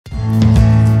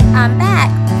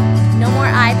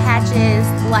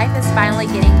is finally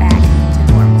getting back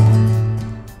to normal.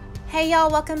 Hey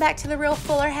y'all, welcome back to the Real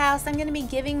Fuller House. I'm going to be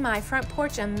giving my front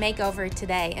porch a makeover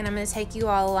today, and I'm going to take you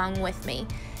all along with me.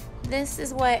 This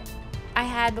is what I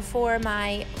had before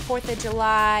my 4th of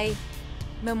July,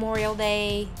 Memorial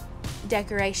Day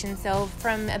decoration. So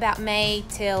from about May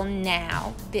till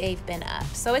now, they've been up.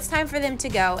 So it's time for them to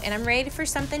go, and I'm ready for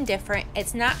something different.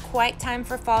 It's not quite time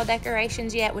for fall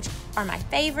decorations yet, which are my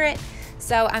favorite.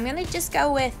 So I'm going to just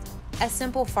go with a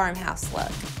simple farmhouse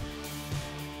look.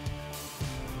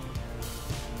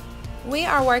 We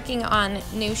are working on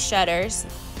new shutters,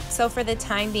 so for the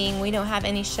time being we don't have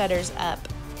any shutters up.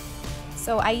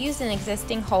 So I used an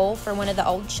existing hole for one of the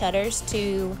old shutters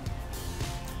to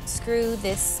screw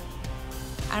this,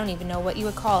 I don't even know what you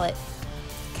would call it,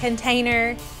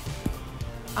 container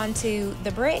onto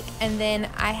the brick, and then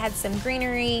I had some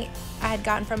greenery I had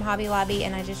gotten from Hobby Lobby,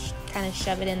 and I just kind of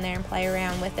shove it in there and play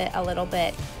around with it a little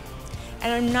bit.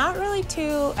 And I'm not really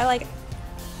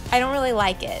I don't really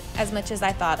like it as much as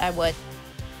I thought I would.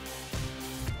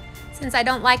 Since I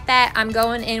don't like that, I'm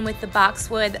going in with the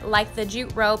boxwood like the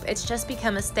jute rope. It's just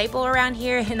become a staple around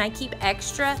here, and I keep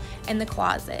extra in the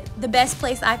closet. The best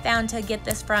place I found to get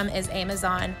this from is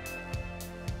Amazon.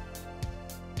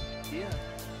 Yeah.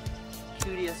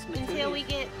 Curious material. Until we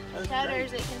get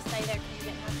shutters, it can stay there because you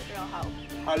didn't have to drill a hole.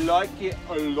 I like it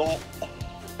a lot.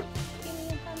 Give me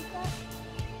a thumbs up.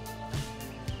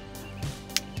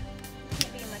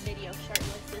 Can't be in my video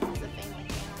shirtless. This is a family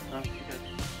channel. Oh, okay.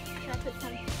 Should I put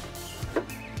some?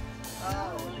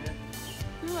 Oh, okay.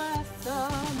 Bless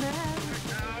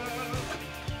America,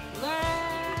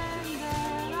 land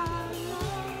that I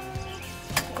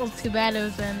love. Oh, too bad it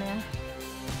was in there.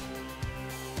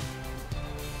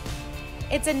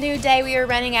 It's a new day. We were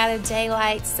running out of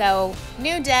daylight, so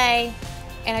new day.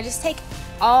 And I just take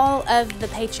all of the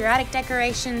patriotic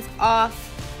decorations off,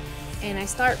 and I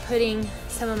start putting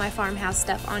some of my farmhouse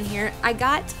stuff on here. I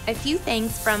got a few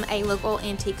things from a local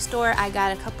antique store. I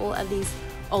got a couple of these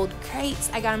old crates.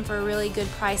 I got them for really good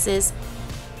prices.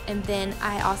 And then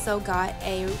I also got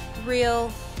a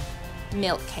real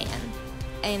milk can,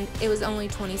 and it was only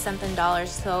 $20-something,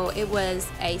 so it was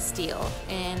a steal,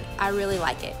 and I really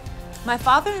like it. My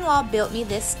father-in-law built me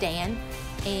this stand,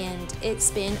 and it's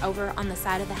been over on the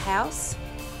side of the house.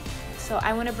 So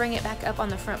I want to bring it back up on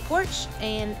the front porch,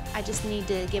 and I just need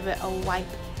to give it a wipe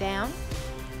down.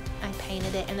 I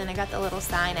painted it, and then I got the little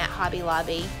sign at Hobby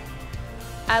Lobby.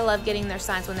 I love getting their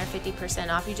signs when they're 50%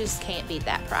 off. You just can't beat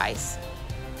that price.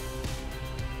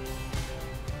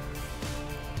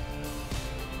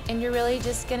 And you're really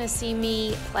just gonna see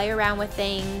me play around with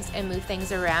things and move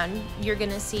things around. You're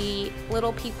gonna see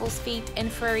little people's feet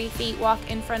and furry feet walk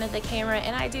in front of the camera,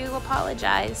 and I do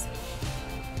apologize.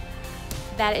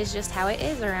 That is just how it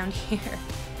is around here.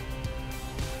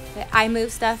 But I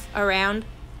move stuff around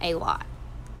a lot.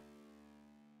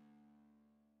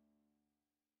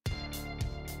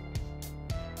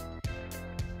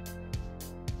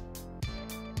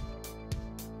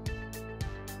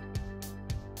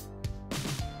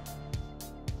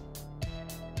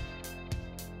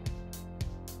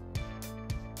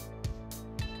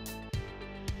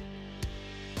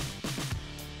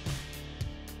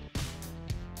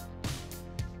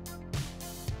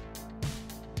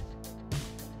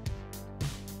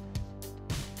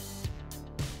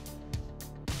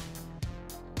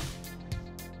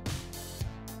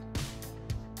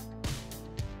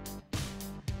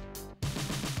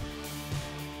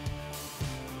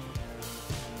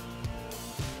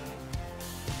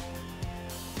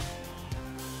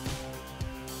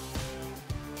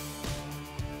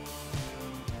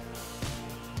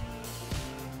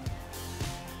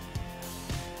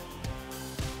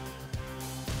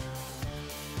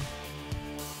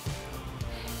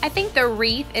 I think the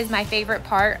wreath is my favorite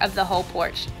part of the whole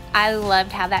porch. I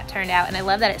loved how that turned out, and I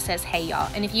love that it says "Hey y'all."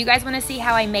 And if you guys want to see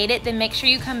how I made it, then make sure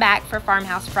you come back for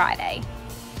Farmhouse Friday.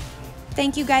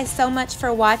 Thank you guys so much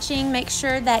for watching. Make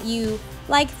sure that you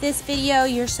like this video,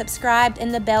 you're subscribed,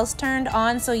 and the bell's turned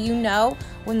on so you know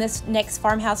when this next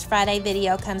Farmhouse Friday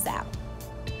video comes out.